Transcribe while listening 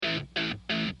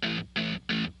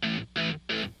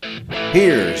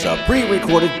Here's a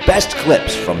pre-recorded best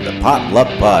clips from the Potluck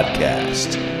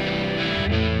Podcast.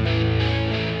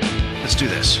 Let's do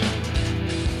this.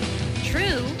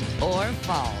 True or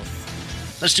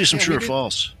false? Let's do some true or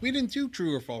false. We didn't do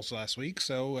true or false last week,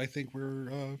 so I think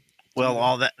we're. Well,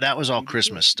 all that was all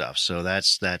Christmas stuff, so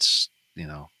that's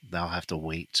they'll have to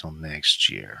wait till next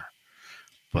year.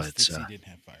 But Dixie didn't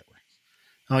have fireworks.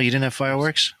 Oh, you didn't have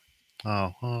fireworks?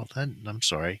 Oh, well, I'm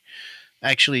sorry.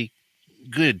 Actually,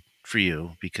 good for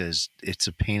you because it's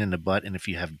a pain in the butt, and if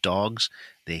you have dogs,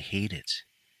 they hate it,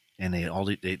 and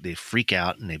they freak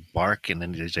out and they bark, and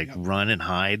then they just run and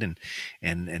hide, and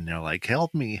they're like,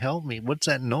 help me, what's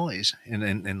that noise?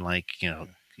 And like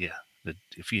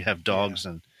if you have dogs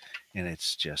and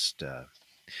it's just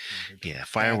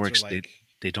fireworks, like,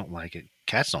 they don't like it.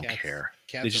 Cats don't care.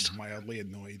 Cats are mildly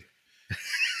annoyed.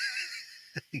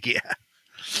 Yeah.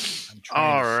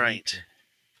 All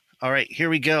right, here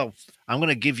we go. I'm going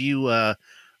to give you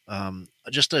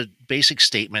just a basic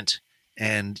statement,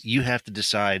 and you have to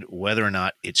decide whether or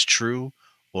not it's true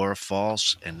or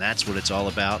false, and that's what it's all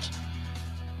about.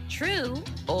 True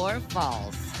or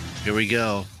false? Here we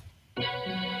go.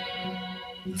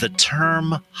 The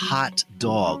term hot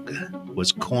dog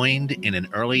was coined in an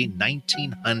early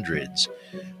 1900s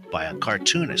by a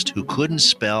cartoonist who couldn't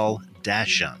spell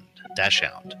dachshund.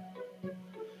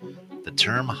 The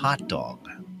term hot dog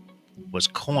was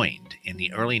coined in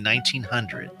the early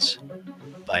 1900s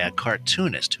by a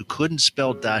cartoonist who couldn't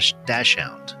spell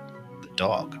dachshund, the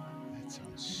dog. That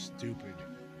sounds stupid.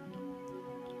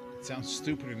 It sounds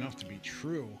stupid enough to be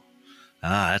true.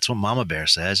 That's what Mama Bear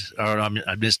says. Or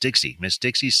Miss Dixie. Miss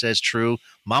Dixie says true.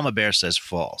 Mama Bear says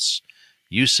false.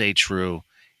 You say true,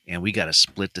 and we got a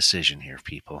split decision here,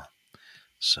 people.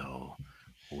 So,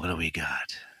 what do we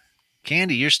got?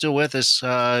 Candy, you're still with us.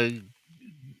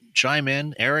 Chime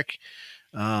in, Eric.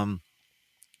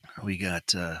 We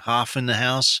got Hoff in the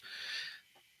house.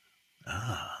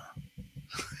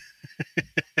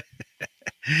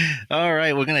 All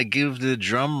right, we're going to give the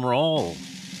drum roll.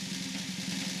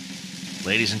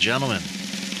 Ladies and gentlemen,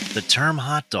 the term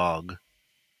hot dog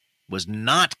was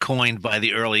not coined by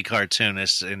the early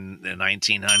cartoonists in the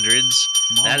 1900s.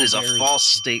 That is a false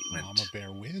statement. Mama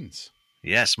Bear wins.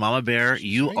 Yes, Mama Bear,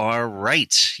 you are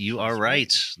right. You are right.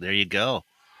 Right. There you go.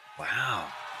 Wow.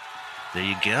 There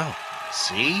you go.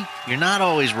 See? You're not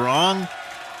always wrong.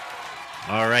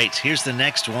 All right, here's the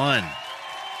next one.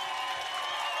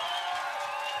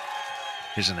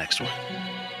 Here's the next one.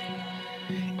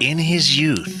 In his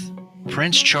youth,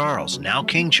 Prince Charles, now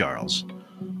King Charles,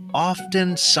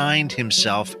 often signed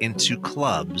himself into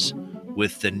clubs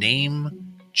with the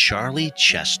name Charlie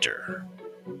Chester.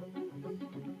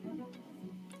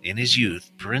 In his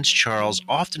youth, Prince Charles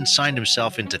often signed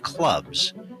himself into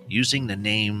clubs using the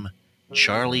name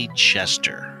Charlie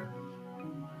Chester.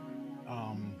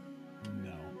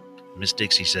 No. Miss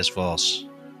Dixie says false.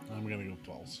 I'm going to go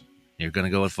false. You're going to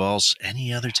go with false.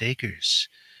 Any other takers?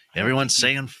 Everyone's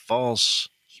saying false.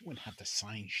 He wouldn't have to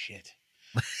sign shit.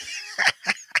 He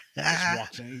just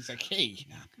walks in. He's like, hey,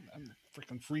 I'm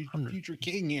freaking future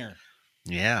king here.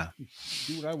 Yeah.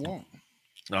 Do what I want.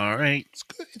 All right.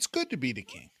 It's good to be the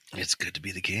king. It's good to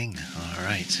be the king. All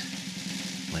right.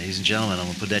 Ladies and gentlemen, I'm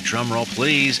going to put that drum roll,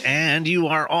 please. And you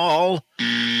are all...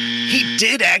 He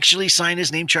did actually sign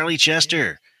his name Charlie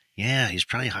Chester. Yeah, he's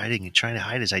probably trying to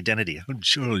hide his identity. I'm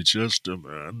Charlie Chester,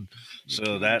 man.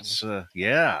 So that's,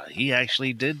 he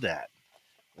actually did that.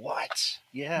 What?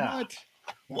 Yeah.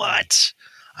 What?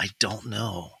 I don't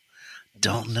know.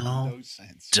 Don't know.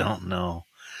 Don't know.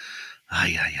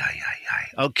 Ay.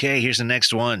 Okay, here's the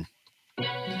next one.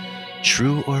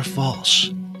 True or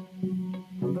false?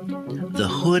 The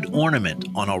hood ornament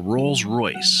on a Rolls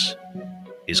Royce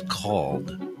is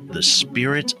called the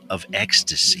Spirit of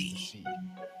Ecstasy.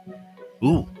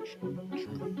 Ooh.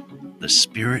 True. The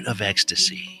Spirit of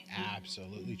Ecstasy.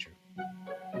 Absolutely true.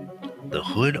 The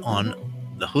hood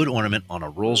ornament on a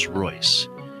Rolls Royce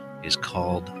is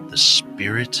called the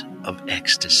Spirit of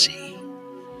Ecstasy.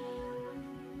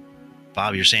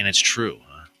 Bob, you're saying it's true,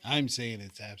 huh? I'm saying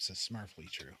it's abso-smurfly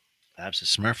true.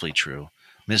 Abso-smurfly true.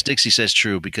 Miss Dixie says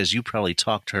true because you probably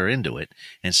talked her into it,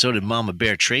 and so did Mama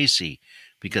Bear Tracy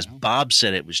because Bob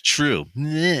said it was true.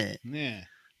 Nah.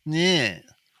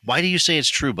 Why do you say it's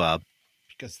true, Bob?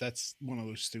 Because that's one of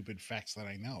those stupid facts that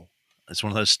I know. It's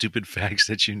one of those stupid facts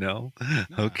that you know? Yeah.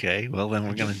 Okay, well then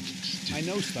we're going to... I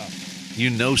know stuff. You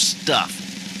know stuff.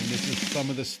 And this is some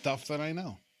of the stuff that I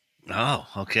know. Oh,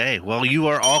 okay. Well, you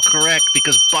are all correct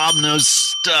because Bob knows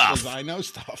stuff. Because I know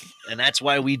stuff. And that's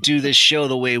why we do this show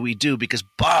the way we do, because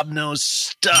Bob knows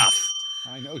stuff.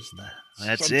 I know stuff.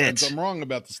 That's Sometimes it. I'm wrong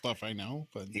about the stuff I know,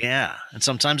 but Yeah, and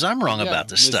sometimes I'm wrong about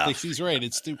the Miss stuff. Dixie's right.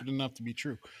 It's stupid enough to be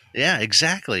true. Yeah,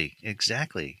 exactly.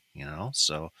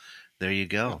 So there you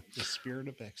go. The spirit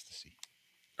of ecstasy.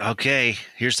 Okay,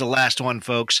 here's the last one,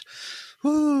 folks.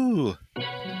 Woo!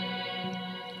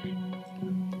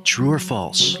 True or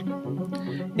false?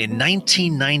 In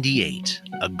 1998,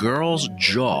 a girl's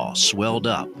jaw swelled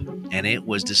up, and it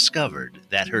was discovered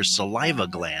that her saliva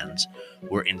glands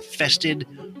were infested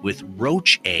with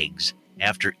roach eggs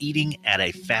after eating at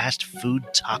a fast food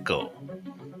taco.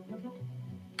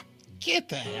 Get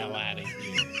the hell out of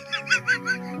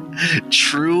here.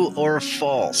 True or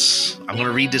false? I'm going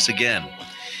to read this again.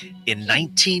 In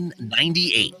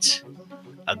 1998,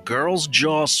 a girl's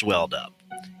jaw swelled up,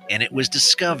 and it was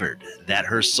discovered that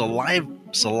her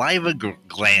saliva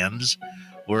glands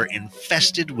were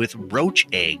infested with roach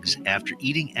eggs after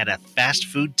eating at a fast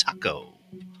food taco.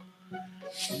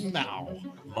 No.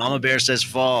 Mama Bear says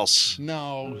false.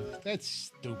 No, that's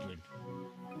stupid.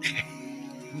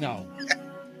 No.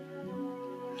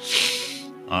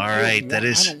 All right, that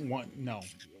is. I don't want, no.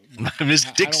 Miss I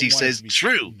don't Dixie want it says to be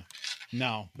true.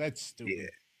 No, that's stupid.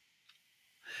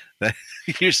 Yeah.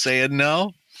 You're saying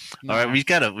no? No. All right, we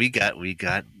got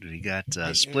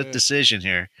split decision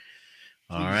here.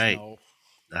 All Please right. no.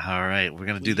 All right, we're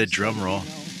going to do the Please drum no, roll. no.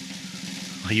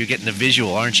 Oh, you're getting the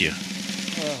visual, aren't you?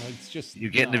 It's just You're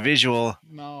getting no. the visual.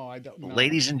 No, I don't know.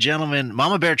 Ladies and gentlemen,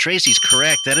 Mama Bear Tracy's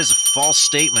correct. That is a false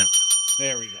statement.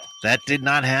 There we go. That did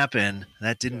not happen.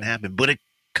 That didn't happen, but it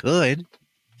could.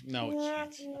 No,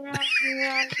 it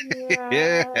can't.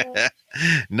 Yeah.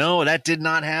 No, that did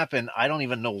not happen. I don't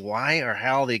even know why or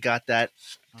how they got that.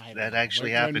 I don't That know.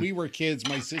 actually When happened. we were kids,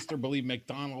 my sister believed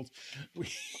McDonald's.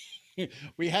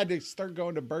 We had to start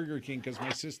going to Burger King because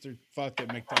my sister thought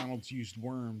that McDonald's used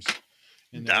worms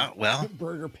in their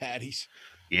burger patties.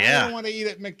 I don't Yeah. want to eat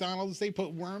at McDonald's. They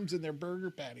put worms in their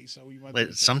burger patties, so we went.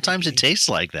 But sometimes it tastes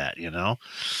like that, you know.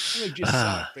 They just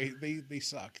suck. They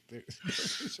suck.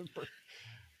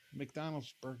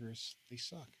 McDonald's burgers, they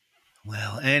suck.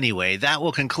 Well, anyway, that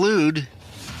will conclude.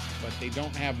 But they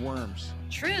don't have worms.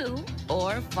 True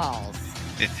or false?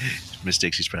 Miss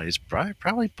Dixie's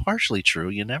probably partially true.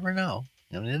 You never know.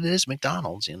 I mean, it is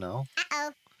McDonald's, you know.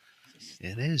 Uh-oh.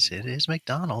 It is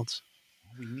McDonald's.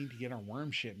 We need to get our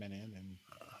worm shipment in, and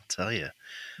I'll tell you.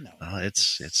 no,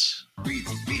 It's.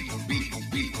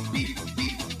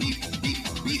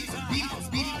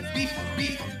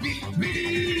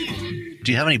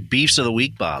 Do you have any beefs of the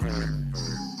week, Bob? no,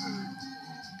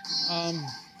 not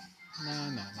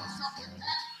necessarily.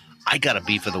 I got a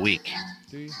beef of the week.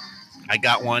 Do you? I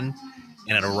got one,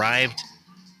 and it arrived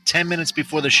 10 minutes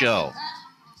before the show.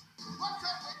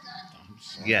 I'm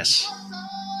sorry. Yes.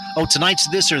 Oh, tonight's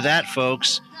this or that,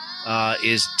 folks,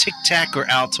 is Tic Tac or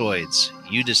Altoids.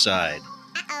 You decide.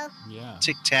 Yeah.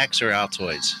 Tic Tacs or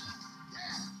Altoids.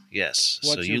 Yes.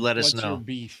 So you let us What's know. your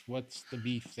beef? What's the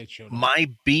beef that showed up? My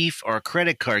beef are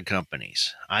credit card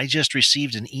companies. I just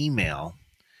received an email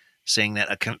saying that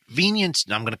a convenience,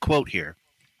 I'm going to quote here,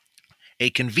 a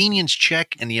convenience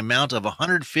check in the amount of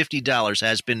 $150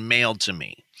 has been mailed to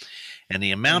me. And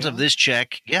the amount of this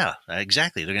check, yeah,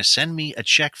 exactly. They're going to send me a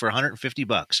check for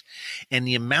 $150. And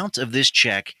the amount of this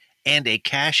check and a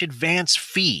cash advance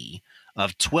fee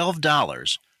of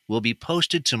 $12 will be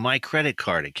posted to my credit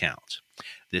card account.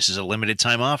 This is a limited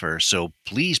time offer, so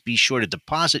please be sure to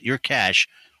deposit your cash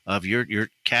of your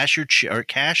cash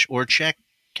or check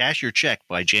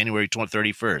by January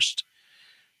 31st.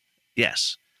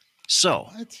 Yes. So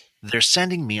What? they're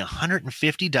sending me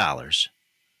 $150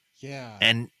 Yeah.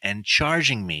 and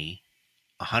charging me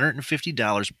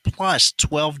 $150 plus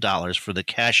 $12 for the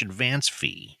cash advance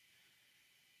fee.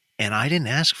 And I didn't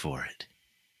ask for it.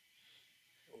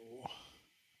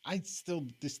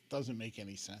 This doesn't make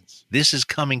any sense. This is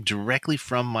coming directly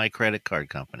from my credit card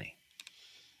company.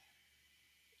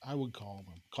 I would call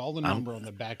them. Call the number on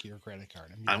the back of your credit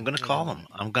card. I'm going to call them.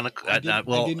 I'm going I to.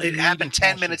 didn't It need happened a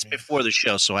 10 cash minutes advance. before the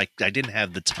show, so I didn't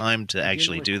have the time to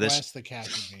actually do this. Request the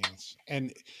cash advance,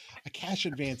 and a cash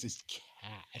advance is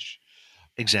cash,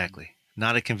 Exactly.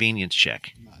 Not a convenience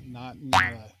check. not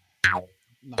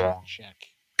a check.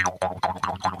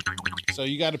 So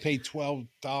you got to pay $12.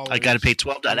 I got to pay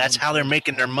 $12. That's how they're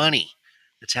making their money.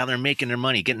 That's how they're making their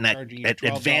money, getting that Charging you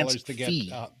advance $12 to get fee.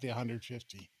 the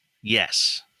 $150.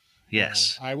 Yes.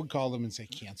 Yes. I would call them and say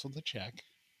cancel the check,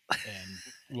 and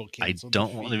we'll I cancel.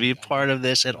 don't want to be a part of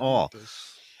this at all.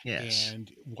 Yes. And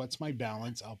what's my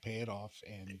balance? I'll pay it off,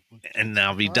 And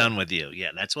I'll be done with you.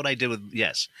 Yeah, that's what I did with,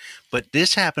 yes. But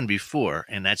this happened before,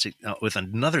 and that's with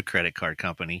another credit card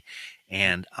company,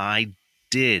 and I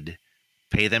did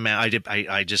pay them out.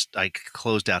 I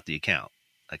closed out the account.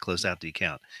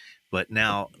 But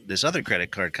now this other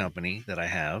credit card company that I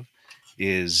have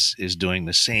is doing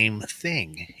the same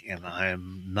thing, and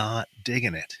I'm not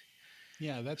digging it.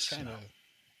 Yeah, that's kind of.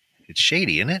 It's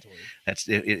shady, isn't it?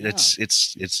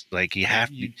 It's like you have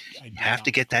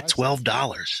to get that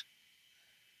 $12.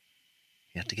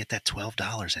 You have to get that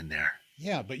 $12 in there.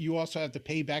 Yeah, but you also have to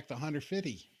pay back the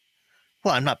 $150.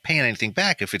 Well, I'm not paying anything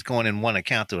back if it's going in one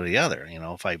account to the other.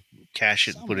 If I cash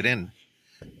it and put it in,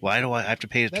 why do I have to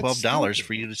pay $12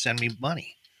 for you to send me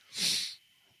money?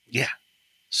 Yeah.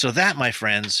 So that, my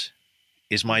friends,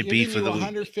 is my beef of the week.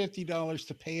 $150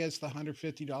 to pay us the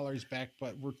 $150 back,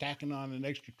 but we're tacking on an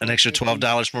extra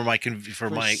 $12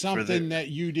 for something that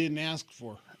you didn't ask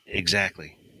for.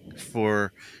 Exactly,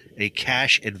 for a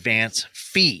cash advance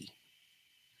fee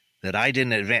that I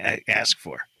didn't ask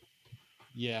for.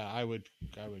 Yeah, I would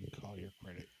call your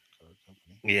credit card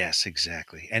company. Yes,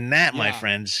 exactly, and that, my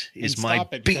friends, is my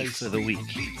beef of the week.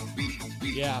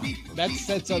 Yeah, that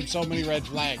sets up so many red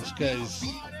flags because.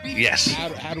 Yes.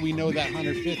 How do we know that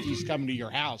 150 is coming to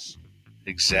your house?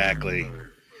 Exactly.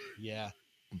 Yeah.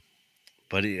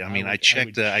 But I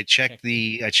checked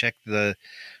the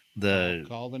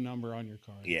call the number on your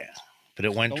card. Yeah. But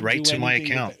it went right to my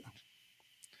account.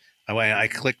 I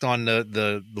clicked on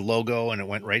the logo and it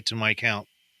went right to my account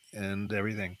and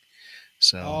everything.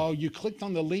 So. Oh, you clicked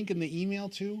on the link in the email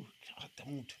too? God,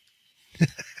 don't.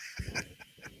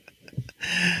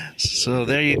 So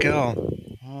there you go.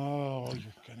 Oh,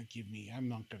 you're going to give me... I'm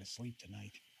not going to sleep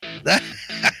tonight.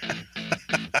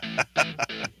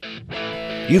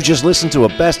 You've just listened to a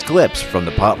Best Clips from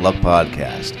the Potluck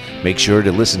Podcast. Make sure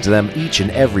to listen to them each and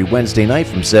every Wednesday night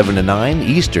from 7 to 9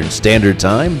 Eastern Standard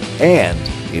Time. And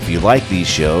if you like these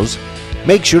shows,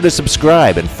 make sure to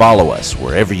subscribe and follow us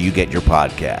wherever you get your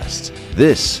podcasts.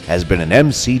 This has been an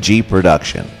MCG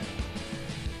production.